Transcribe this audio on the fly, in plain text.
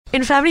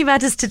In Family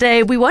Matters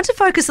today, we want to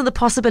focus on the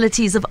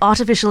possibilities of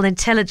artificial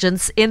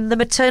intelligence in the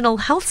maternal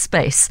health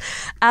space.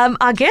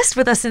 Our guest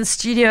with us in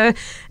studio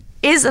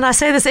is, and I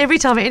say this every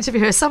time I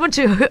interview her, someone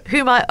to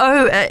whom I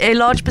owe a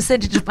large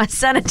percentage of my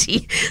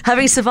sanity,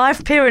 having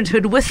survived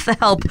parenthood with the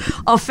help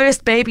of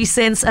first baby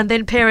sense and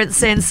then parent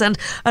sense and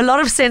a lot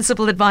of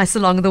sensible advice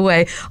along the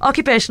way.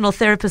 Occupational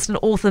therapist and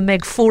author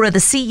Meg Fora, the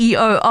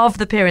CEO of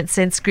the Parent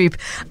Sense Group.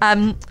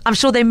 I'm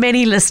sure there are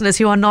many listeners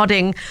who are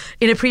nodding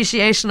in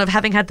appreciation of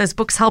having had those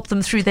books help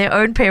them through their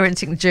own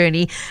parenting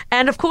journey.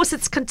 And of course,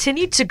 it's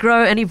continued to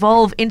grow and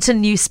evolve into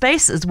new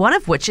spaces, one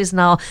of which is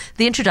now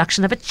the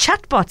introduction of a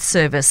chatbot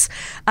service.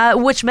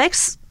 Which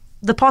makes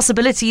the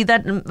possibility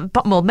that,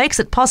 well, makes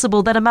it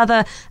possible that a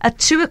mother at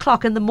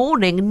 2:00 in the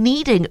morning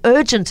needing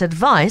urgent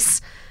advice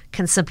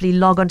can simply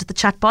log onto the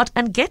chatbot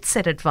and get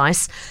said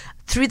advice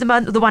through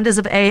the wonders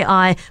of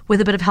AI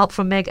with a bit of help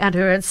from Meg and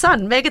her own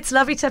son. Meg, it's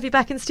lovely to have you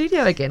back in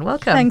studio again.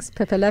 Welcome. Thanks,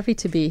 Pippa. Lovely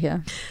to be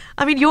here.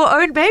 I mean, your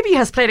own baby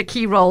has played a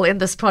key role in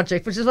this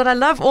project, which is what I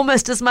love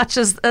almost as much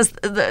as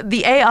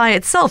the AI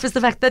itself, is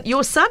the fact that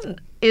your son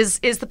is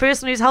the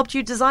person who's helped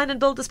you design and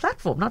build this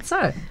platform, not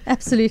so?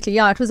 Absolutely,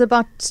 yeah. It was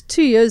about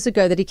 2 years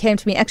ago that he came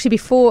to me, actually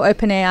before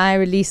OpenAI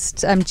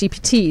released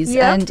GPTs,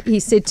 and he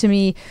said to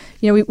me,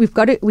 you know,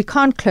 we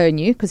can't clone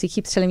you, because he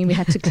keeps telling me we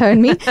had to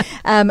clone me,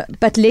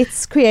 but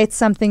let's create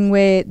something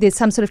where there's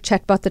some sort of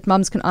chatbot that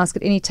mums can ask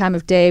at any time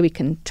of day. We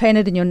can train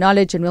it in your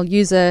knowledge, and we'll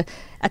use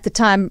at the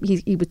time,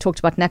 he talked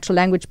about natural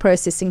language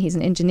processing. He's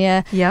an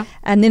engineer. Yeah.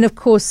 And then, of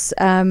course,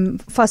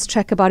 fast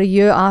track, about a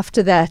year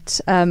after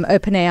that,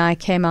 OpenAI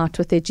came out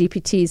with their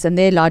GPTs and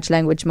their large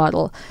language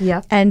model.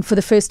 Yeah. And for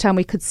the first time,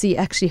 we could see,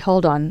 actually,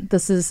 hold on,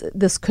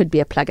 this could be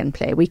a plug and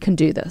play. We can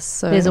do this.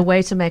 So there's a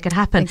way to make it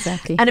happen.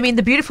 Exactly. And I mean,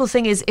 the beautiful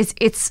thing is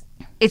it's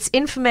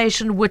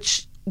information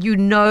which you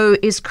know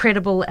is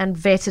credible and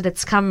vetted.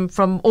 It's come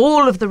from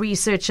all of the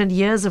research and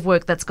years of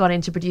work that's gone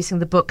into producing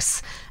the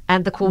books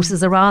and the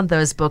courses around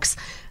those books,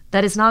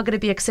 that is now going to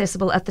be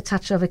accessible at the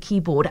touch of a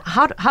keyboard.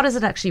 How does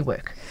it actually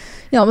work?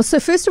 Yeah, well, so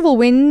first of all,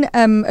 when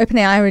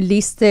OpenAI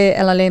released their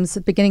LLMs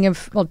at the beginning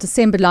of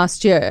December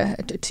last year,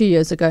 2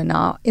 years ago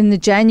now, in the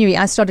January,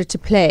 I started to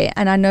play,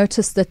 and I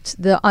noticed that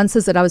the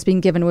answers that I was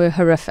being given were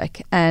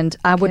horrific, and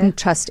I wouldn't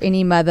trust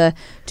any mother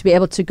to be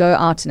able to go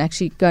out and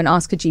actually go and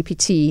ask a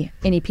GPT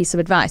any piece of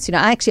advice. You know,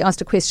 I actually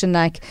asked a question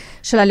like,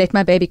 shall I let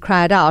my baby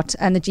cry it out?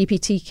 And the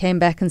GPT came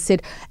back and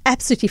said,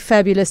 absolutely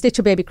fabulous, let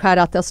your baby cry it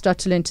out, they'll start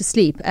to learn to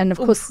sleep. And of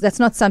course, that's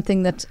not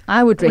something that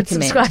I would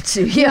recommend. Subscribe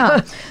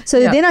to, So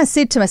then I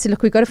said to him, I said,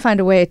 look, we've got to find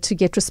a way to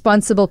get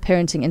responsible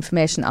parenting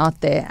information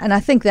out there. And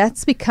I think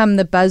that's become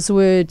the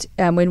buzzword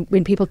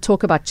when people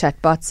talk about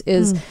chatbots,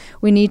 is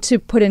we need to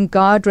put in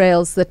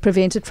guardrails that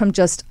prevent it from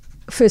just,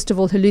 first of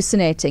all,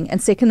 hallucinating,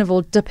 and second of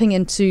all, dipping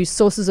into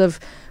sources of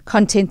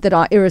content that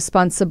are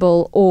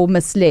irresponsible or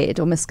misled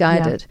or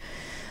misguided. Yeah.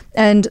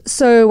 And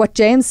so what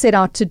James set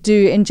out to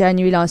do in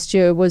January last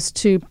year was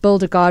to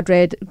build a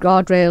guardrailed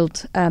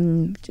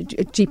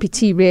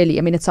GPT, really.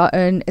 I mean, it's our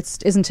own, it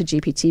isn't a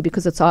GPT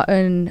because it's our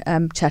own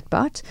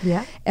chatbot.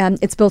 Yeah.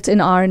 It's built in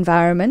our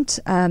environment.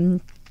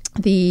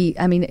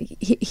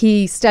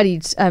 He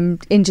studied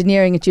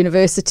engineering at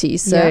university,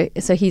 so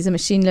he's a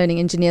machine learning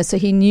engineer, so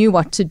he knew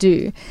what to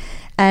do.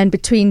 And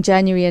between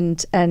January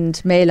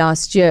and May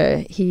last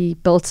year, he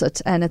built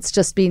it, and it's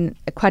just been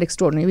quite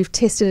extraordinary. We've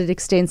tested it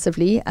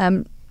extensively.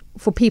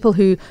 For people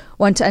who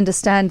want to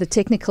understand the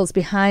technicals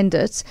behind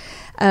it,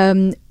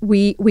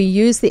 we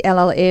use the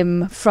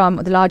LLM from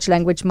the large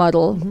language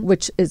model,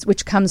 which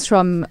comes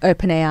from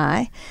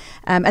OpenAI,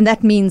 and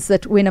that means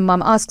that when a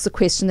mum asks a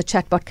question, the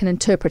chatbot can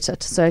interpret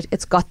it. So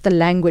it's got the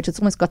language; it's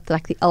almost got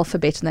like the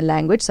alphabet in the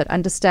language, so it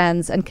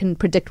understands and can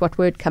predict what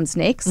word comes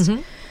next.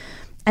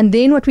 And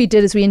then what we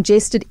did is we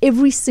ingested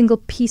every single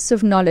piece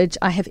of knowledge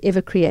I have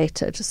ever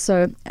created.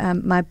 So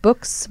my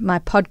books, my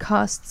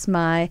podcasts,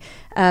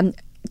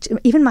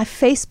 even my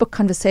Facebook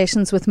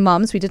conversations with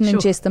moms. We didn't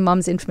ingest the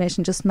mom's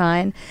information, just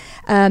mine.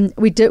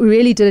 We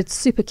really did it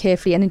super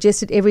carefully and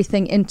ingested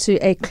everything into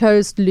a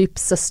closed loop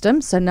system.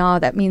 So now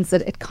that means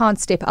that it can't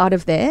step out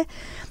of there.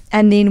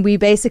 And then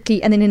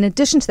in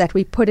addition to that,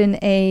 we put in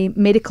a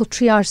medical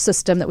triage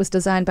system that was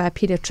designed by a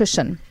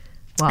pediatrician.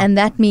 Wow. And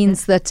that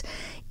means that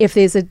if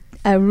there's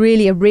a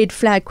red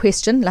flag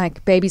question,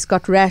 like baby's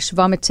got rash,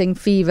 vomiting,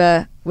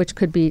 fever, which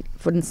could be,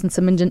 for instance,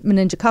 a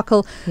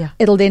meningococcal,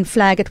 it'll then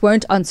flag it,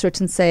 won't answer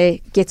it, and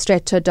say, get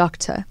straight to a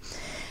doctor.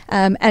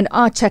 And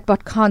our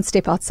chatbot can't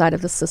step outside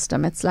of the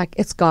system. It's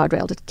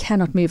guardrailed. It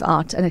cannot move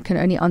out, and it can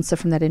only answer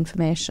from that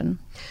information.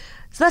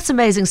 So that's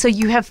amazing. So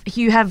you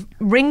have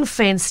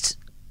ring-fenced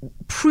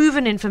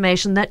proven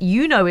information that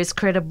you know is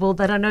credible,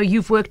 that I know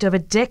you've worked over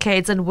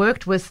decades and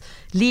worked with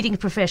leading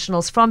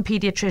professionals, from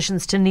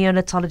pediatricians to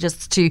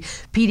neonatologists to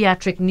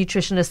pediatric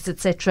nutritionists,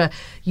 etc.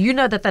 You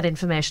know that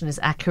information is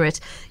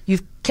accurate.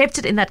 You've kept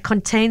it in that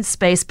contained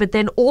space, but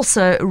then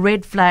also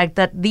red flagged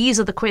that these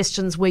are the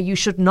questions where you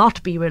should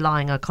not be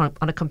relying on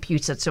a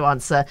computer to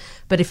answer.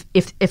 But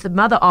if the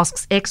mother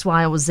asks X,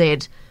 Y, or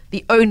Z,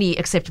 the only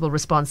acceptable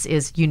response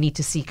is you need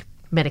to seek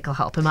medical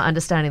help. Am I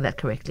understanding that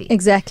correctly?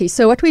 Exactly.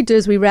 So what we do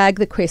is we rag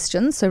the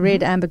questions, so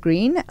red, amber,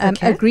 green.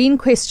 A green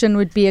question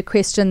would be a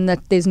question that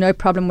there's no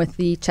problem with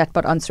the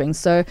chatbot answering.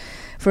 So,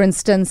 for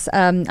instance,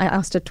 I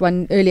asked it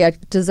one earlier,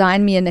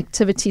 design me an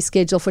activity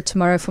schedule for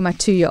tomorrow for my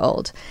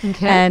 2-year-old.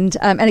 Okay. And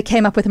it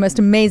came up with the most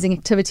amazing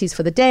activities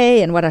for the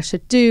day and what I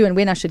should do and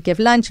when I should give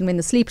lunch and when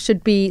the sleep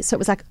should be. So it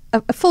was like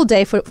a full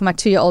day for my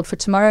 2-year-old for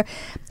tomorrow.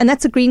 And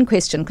that's a green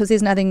question because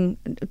there's nothing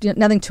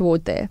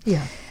toward there.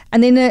 Yeah.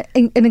 And then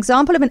an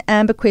example of an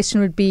amber question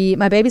would be,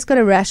 my baby's got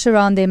a rash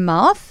around their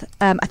mouth.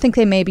 I think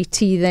they may be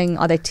teething.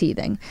 Are they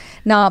teething?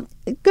 Now,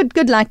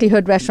 good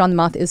likelihood rash around the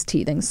mouth is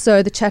teething.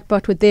 So the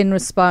chatbot would then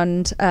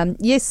respond,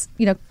 yes,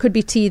 could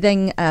be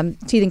teething.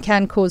 Teething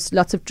can cause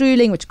lots of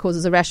drooling, which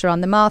causes a rash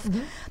around the mouth.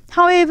 Mm-hmm.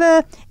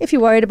 However, if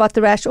you're worried about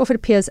the rash or if it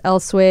appears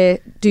elsewhere,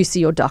 do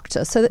see your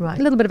doctor. So a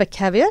little bit of a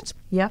caveat.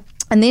 Yeah.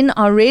 And then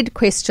our red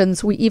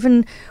questions, we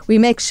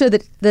make sure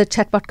that the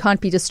chatbot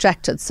can't be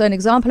distracted. So an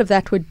example of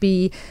that would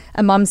be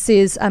a mom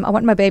says, I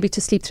want my baby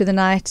to sleep through the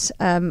night.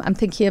 I'm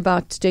thinking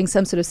about doing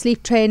some sort of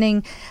sleep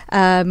training.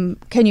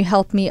 Can you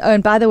help me? Oh,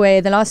 and by the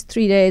way, the last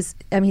 3 days,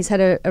 he's had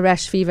a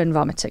rash, fever and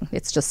vomiting,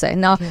 let's just say.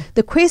 Now,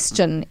 the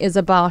question is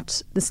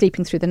about the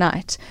sleeping through the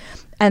night.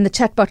 And the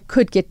chatbot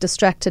could get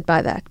distracted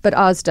by that, but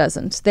ours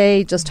doesn't.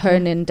 They just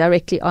hone in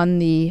directly on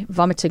the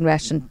vomiting,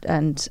 rash,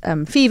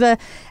 and fever,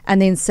 and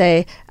then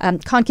say,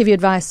 "Can't give you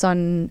advice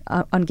on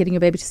getting your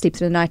baby to sleep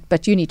through the night,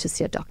 but you need to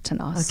see a doctor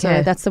now." Okay.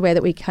 So that's the way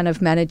that we kind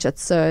of manage it.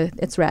 So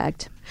it's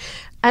ragged.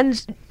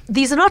 And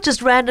these are not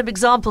just random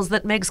examples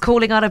that Meg's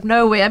calling out of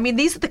nowhere. I mean,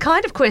 these are the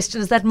kind of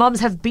questions that mums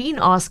have been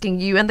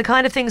asking you, and the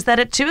kind of things that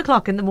at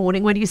 2:00 in the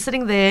morning, when you're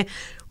sitting there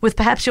with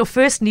perhaps your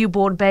first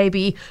newborn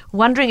baby,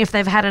 wondering if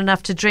they've had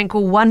enough to drink,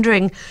 or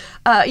wondering,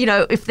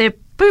 if their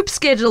poop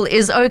schedule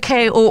is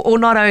okay or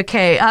not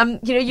okay.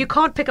 You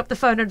can't pick up the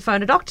phone and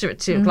phone a doctor at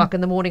 2:00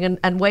 in the morning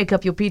and wake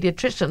up your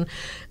pediatrician.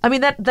 I mean,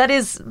 that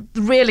is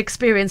real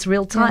experience,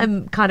 real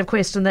time kind of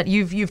question that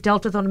you've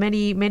dealt with on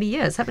many, many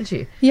years, haven't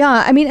you?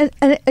 Yeah, I mean,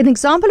 an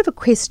example of a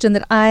question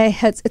that I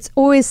had, it's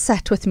always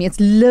sat with me, it's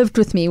lived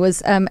with me,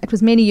 was it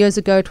was many years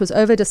ago, it was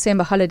over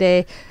December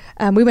holiday.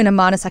 We were in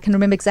Amanus. I can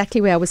remember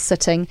exactly where I was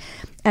sitting.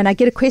 And I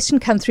get a question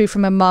come through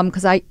from a mum,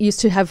 because I used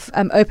to have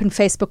open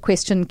Facebook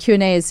question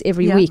Q&As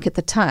every week at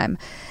the time.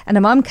 And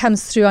a mum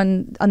comes through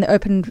on the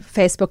open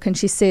Facebook and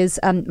she says,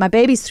 my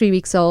baby's 3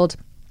 weeks old.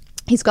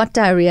 He's got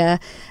diarrhea.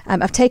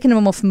 I've taken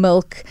him off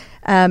milk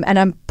and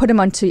I'm put him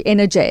onto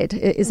Energade.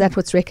 Is that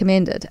what's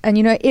recommended? And,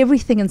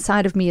 everything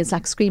inside of me is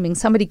like screaming,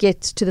 somebody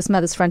get to this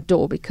mother's front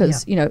door,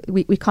 because,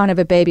 we can't have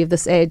a baby of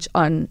this age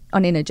on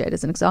Energade,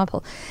 as an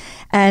example.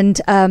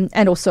 And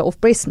also off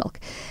breast milk.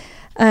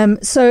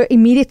 So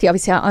immediately,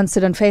 obviously, I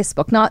answered on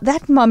Facebook. Now,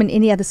 that mom in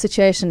any other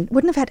situation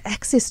wouldn't have had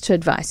access to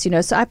advice,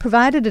 So I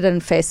provided it on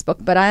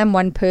Facebook, but I am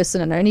one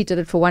person and I only did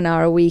it for 1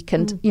 hour a week.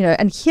 And,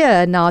 and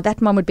here now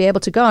that mom would be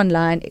able to go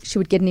online. She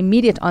would get an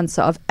immediate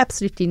answer of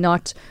absolutely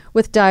not.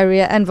 With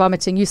diarrhea and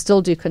vomiting, you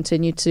still do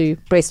continue to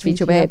breastfeed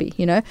your baby,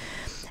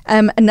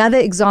 Another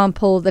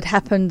example that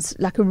happened,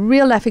 like a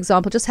real life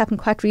example, just happened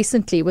quite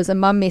recently, was a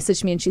mum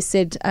messaged me and she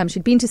said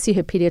she'd been to see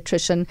her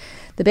pediatrician.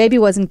 The baby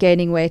wasn't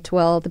gaining weight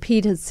well. The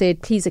ped had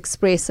said, please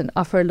express and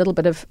offer a little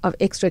bit of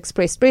extra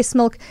expressed breast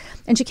milk.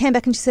 And she came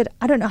back and she said,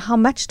 I don't know how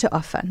much to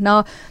offer.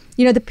 Now,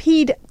 the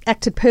ped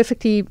acted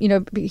perfectly,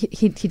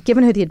 he'd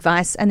given her the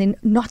advice and then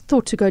not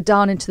thought to go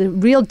down into the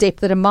real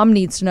depth that a mum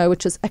needs to know,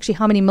 which is actually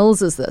how many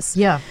mils is this?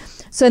 Yeah.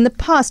 So in the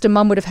past, a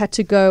mum would have had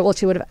to go,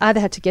 she would have either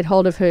had to get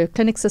hold of her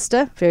clinic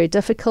sister, very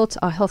difficult,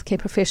 our healthcare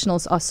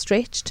professionals are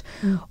stretched,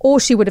 or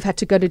she would have had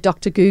to go to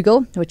Dr.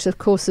 Google, which of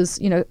course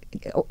is,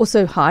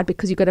 also hard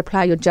because you've got to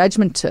apply your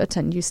judgment to it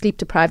and you're sleep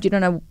deprived, you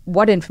don't know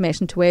what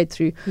information to wade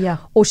through. Yeah.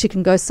 Or she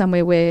can go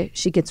somewhere where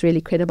she gets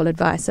really credible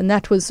advice. And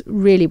that was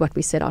really what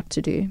we set out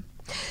to do.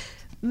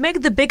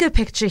 Meg, the bigger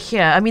picture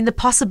here, I mean, the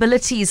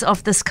possibilities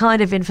of this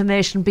kind of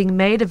information being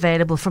made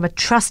available from a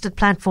trusted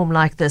platform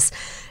like this,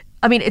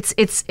 I mean,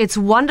 it's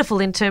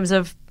wonderful in terms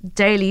of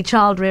daily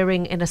child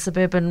rearing in a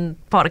suburban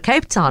part of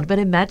Cape Town, but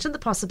imagine the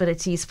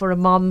possibilities for a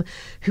mom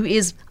who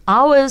is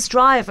hours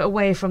drive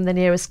away from the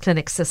nearest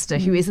clinic sister,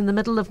 who is in the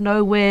middle of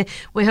nowhere,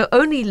 where her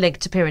only link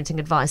to parenting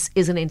advice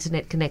is an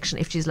internet connection,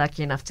 if she's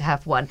lucky enough to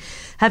have one.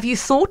 Have you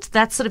thought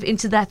that sort of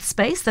into that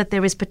space, that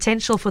there is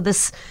potential for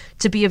this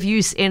to be of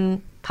use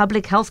in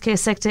public healthcare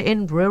sector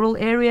in rural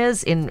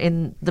areas,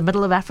 in the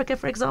middle of Africa,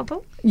 for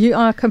example? You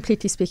are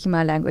completely speaking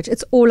my language.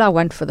 It's all I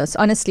want for this,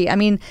 honestly. I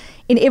mean,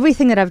 in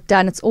everything that I've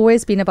done, it's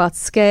always been about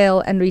scale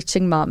and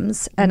reaching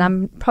mums, and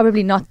I'm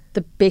probably not the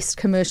best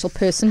commercial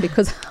person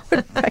because I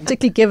would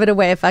practically give it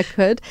away if I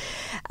could.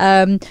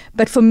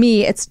 But for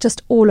me, it's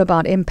just all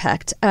about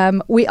impact.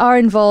 We are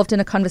involved in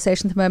a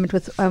conversation at the moment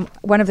with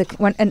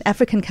an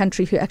African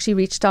country who actually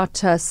reached out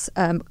to us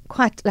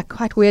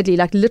quite weirdly,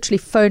 like literally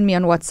phoned me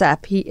on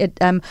WhatsApp.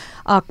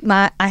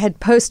 I had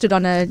posted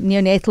on a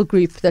neonatal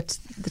group that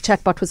the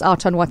chatbot was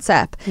out on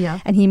WhatsApp,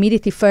 and he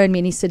immediately phoned me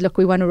and he said, "Look,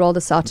 we want to roll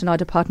this out in our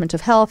Department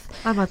of Health."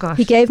 Oh my gosh!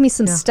 He gave me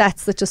some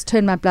stats that just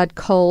turned my blood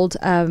cold.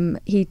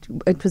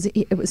 It was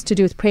because it was to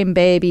do with prem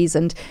babies,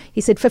 and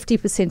he said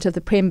 50% of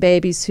the prem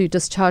babies who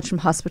discharge from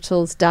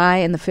hospitals die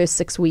in the first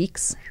 6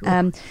 weeks,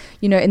 in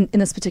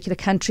this particular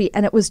country,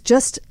 and it was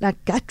just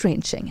like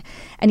gut-wrenching.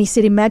 And he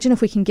said, imagine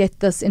if we can get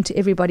this into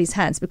everybody's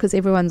hands, because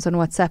everyone's on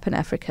WhatsApp in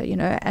Africa,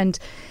 and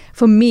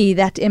for me,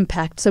 that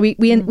impact. So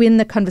we're in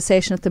the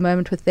conversation at the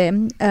moment with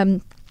them.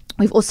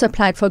 We've also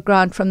applied for a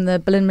grant from the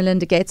Bill and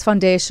Melinda Gates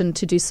Foundation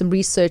to do some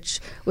research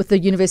with the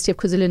University of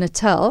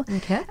KwaZulu-Natal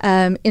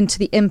into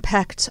the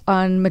impact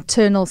on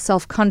maternal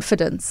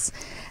self-confidence,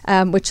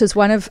 which is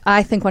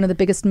I think one of the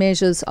biggest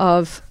measures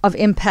of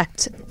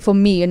impact for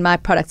me in my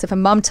products. If a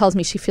mom tells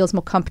me she feels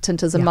more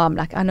competent as a mom,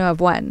 like I know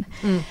I've won.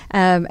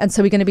 And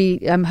so we're going to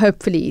be,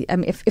 hopefully,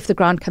 if the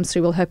grant comes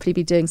through, we'll hopefully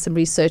be doing some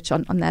research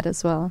on that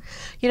as well.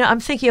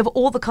 I'm thinking of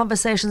all the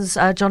conversations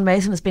John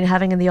Mason has been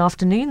having in the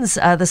afternoons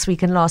this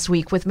week and last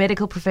week with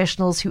medical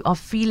professionals who are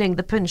feeling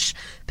the pinch,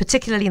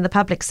 particularly in the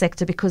public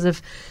sector, because of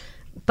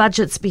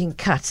budgets being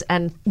cut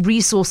and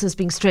resources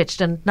being stretched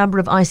and number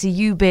of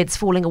ICU beds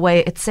falling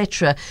away,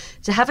 etc.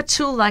 To have a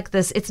tool like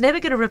this, it's never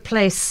going to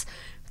replace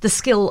the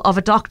skill of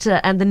a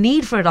doctor and the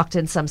need for a doctor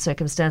in some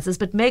circumstances,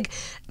 but Meg,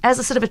 as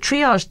a sort of a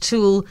triage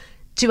tool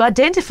to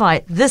identify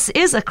this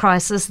is a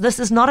crisis, this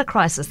is not a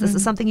crisis, this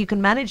is something you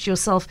can manage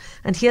yourself,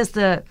 and here's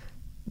the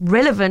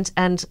relevant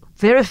and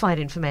verified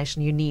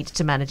information you need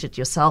to manage it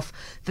yourself,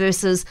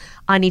 versus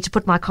I need to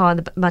put my child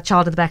in the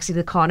backseat of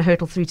the car and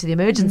hurtle through to the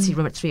emergency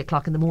room at 3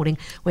 o'clock in the morning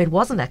where it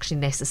wasn't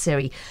actually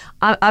necessary.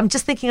 I'm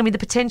just thinking, the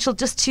potential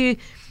just to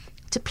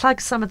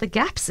plug some of the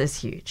gaps is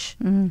huge.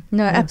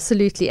 No,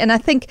 absolutely. And I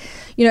think,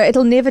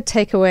 it'll never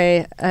take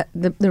away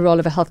the role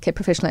of a healthcare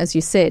professional, as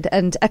you said.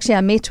 And actually,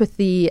 I met with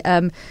the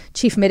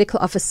chief medical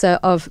officer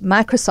of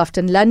Microsoft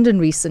in London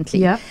recently.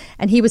 Yeah.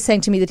 And he was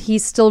saying to me that he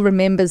still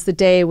remembers the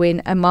day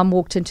when a mum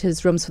walked into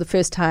his rooms for the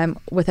first time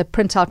with a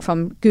printout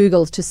from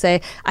Google to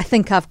say, I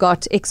think I've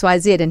got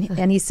XYZ.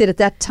 And he said at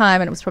that time,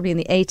 and it was probably in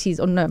the 80s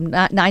or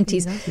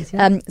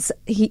 90s, so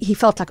he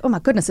felt like, oh my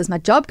goodness, is my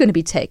job going to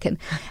be taken?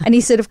 And he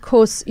said, of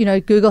course,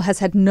 Google has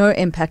had no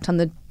impact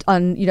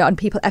on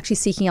people actually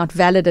seeking out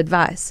valid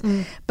advice,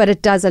 but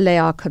it does allay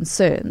our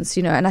concerns,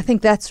 and I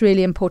think that's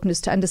really important,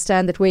 is to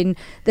understand that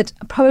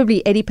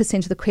probably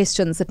 80% of the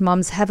questions that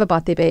moms have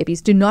about their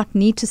babies do not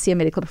need to see a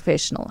medical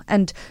professional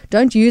and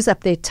don't use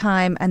up their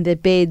time and their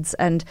beds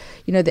and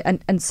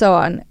and so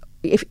on.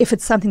 If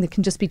it's something that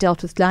can just be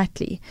dealt with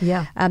lightly,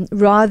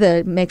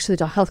 rather make sure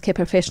that our healthcare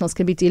professionals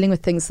can be dealing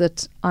with things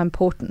that are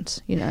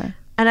important,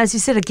 And as you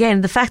said,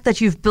 again, the fact that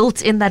you've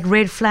built in that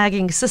red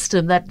flagging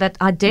system that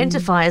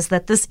identifies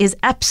that this is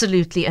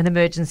absolutely an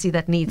emergency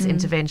that needs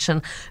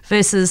intervention,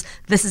 versus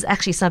this is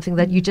actually something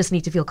that you just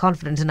need to feel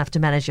confident enough to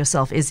manage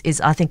yourself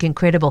is I think,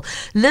 incredible.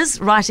 Liz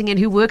writing in,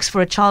 who works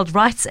for a child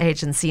rights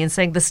agency, and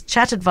saying this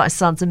chat advice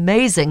sounds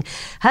amazing.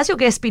 Has your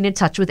guest been in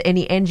touch with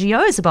any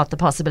NGOs about the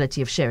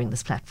possibility of sharing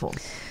this platform?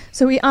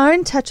 So we are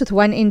in touch with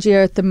one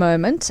NGO at the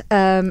moment,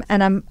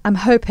 and I'm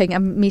hoping,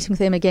 I'm meeting with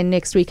them again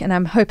next week, and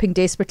I'm hoping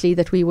desperately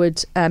that we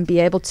would be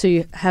able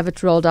to have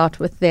it rolled out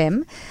with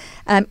them.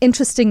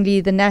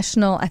 Interestingly, the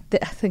national, I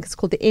think it's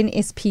called the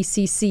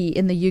NSPCC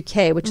in the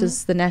UK, which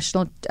is the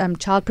National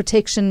Child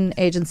Protection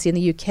Agency in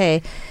the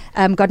UK,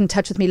 got in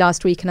touch with me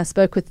last week, and I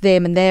spoke with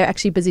them, and they're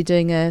actually busy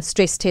doing a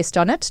stress test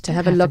on it to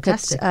have a look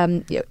at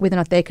whether or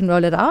not they can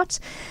roll it out.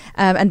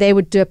 And they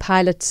would do a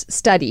pilot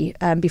study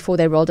before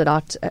they rolled it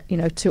out,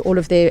 to all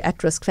of their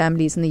at-risk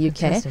families in the UK.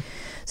 Fantastic.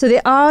 So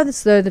there are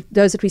those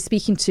that we're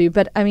speaking to,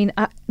 but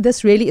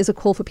this really is a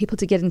call for people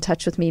to get in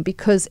touch with me,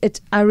 because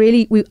I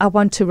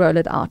want to roll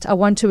it out. I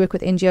want to work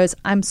with NGOs.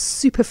 I'm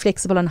super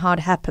flexible on how it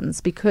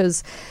happens,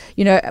 because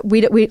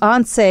we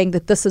aren't saying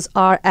that this is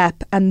our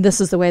app and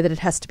this is the way that it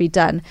has to be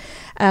done.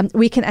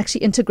 We can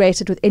actually integrate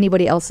it with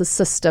anybody else's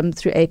system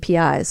through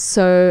APIs.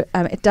 So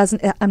it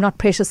doesn't. I'm not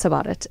precious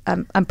about it.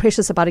 I'm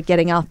precious about it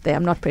getting out there.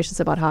 I'm not precious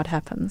about how it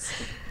happens.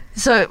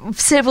 So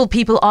several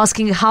people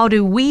asking, how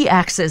do we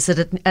access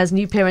it as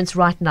new parents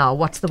right now?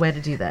 What's the way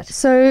to do that?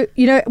 So,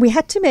 we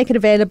had to make it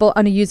available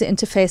on a user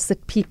interface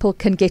that people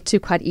can get to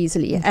quite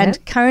easily. Okay.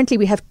 And currently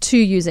we have 2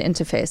 user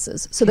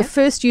interfaces. So the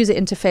first user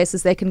interface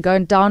is they can go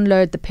and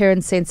download the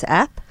Parent Sense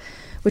app,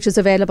 which is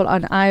available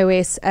on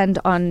iOS and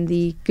on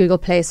the Google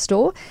Play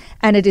Store.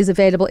 And it is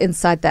available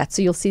inside that.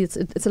 So you'll see it's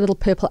a little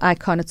purple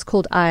icon. It's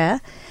called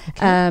Aya.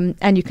 Okay.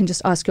 And you can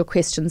just ask your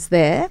questions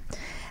there.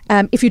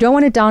 If you don't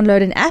want to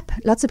download an app,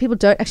 lots of people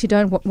don't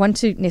want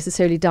to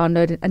necessarily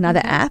download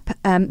another app,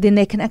 then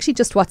they can actually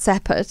just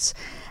WhatsApp it.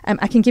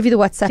 I can give you the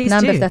WhatsApp Please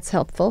number do. if that's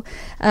helpful.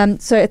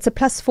 So it's a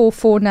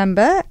 +44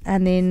 number,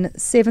 and then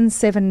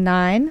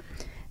 779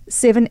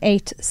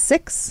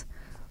 786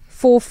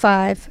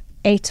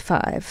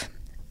 4585.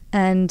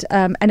 And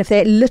if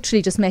they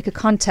literally just make a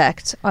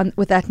contact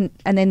with that,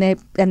 and then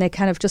they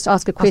kind of just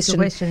ask a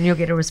question, you'll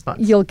get a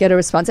response. You'll get a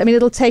response. I mean,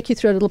 it'll take you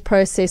through a little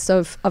process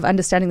of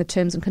understanding the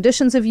terms and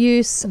conditions of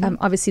use.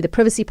 Obviously, the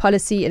privacy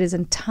policy, it is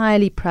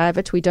entirely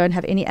private. We don't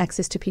have any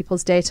access to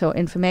people's data or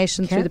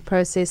information through the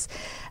process.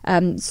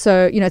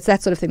 So, it's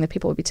that sort of thing that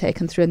people will be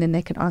taken through, and then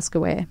they can ask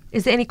away.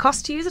 Is there any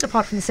cost to use it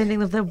apart from the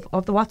sending of the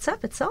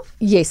WhatsApp itself?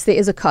 Yes, there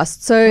is a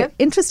cost. So,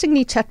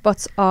 interestingly,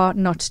 chatbots are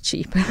not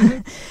cheap.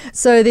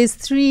 So, there's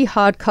 3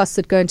 hard costs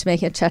that go into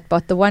making a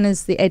chatbot. The one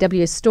is the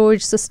AWS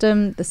storage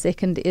system. The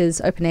second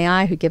is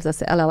OpenAI, who gives us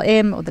the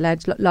LLM or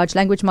the large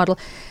language model.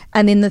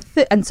 And then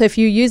and so if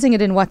you're using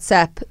it in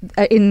WhatsApp,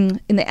 in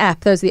the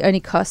app, those are the only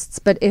costs.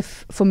 But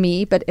if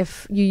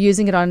you're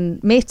using it on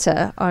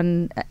Meta,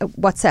 on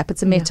WhatsApp,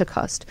 it's a Meta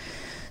cost.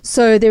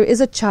 So there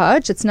is a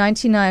charge. It's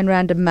 99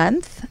 Rand a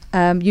month.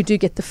 You do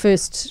get the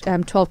first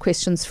 12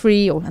 questions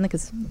free, or I think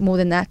it's more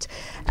than that.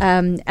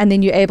 And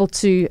then you're able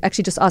to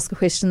actually just ask the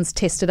questions,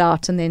 test it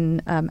out, and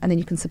then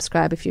you can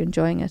subscribe if you're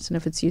enjoying it and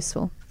if it's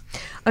useful.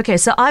 Okay,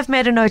 so I've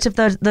made a note of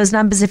those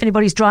numbers. If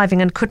anybody's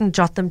driving and couldn't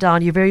jot them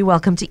down, you're very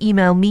welcome to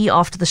email me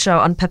after the show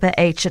on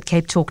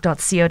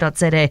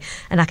pipah@capetalk.co.za,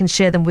 and I can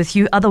share them with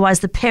you. Otherwise,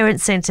 the Parent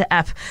Centre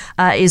app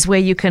is where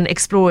you can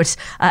explore it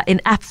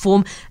in app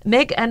form.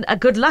 Meg, and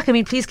good luck. I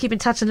mean, please keep in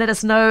touch and let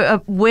us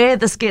know where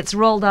this gets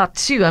rolled out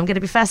to. I'm going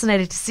to be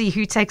fascinated to see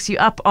who takes you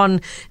up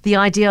on the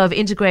idea of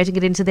integrating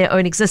it into their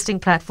own existing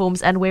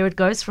platforms and where it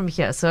goes from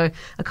here. So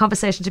a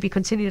conversation to be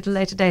continued at a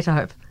later date, I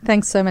hope.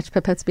 Thanks so much,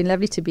 Pippa. It's been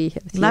lovely to be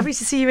here with you. Lovely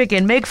to see you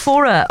again. Meg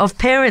Fora of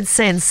Parent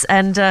Sense.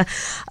 And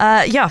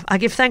I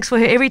give thanks for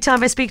her every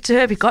time I speak to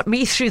her. It got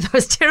me through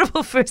those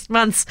terrible first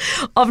months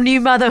of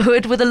new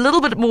motherhood with a little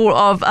bit more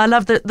of, I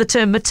love the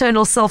term,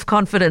 maternal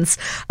self-confidence.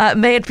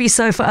 May it be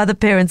so for other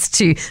parents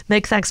too.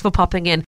 Meg, thanks for popping in.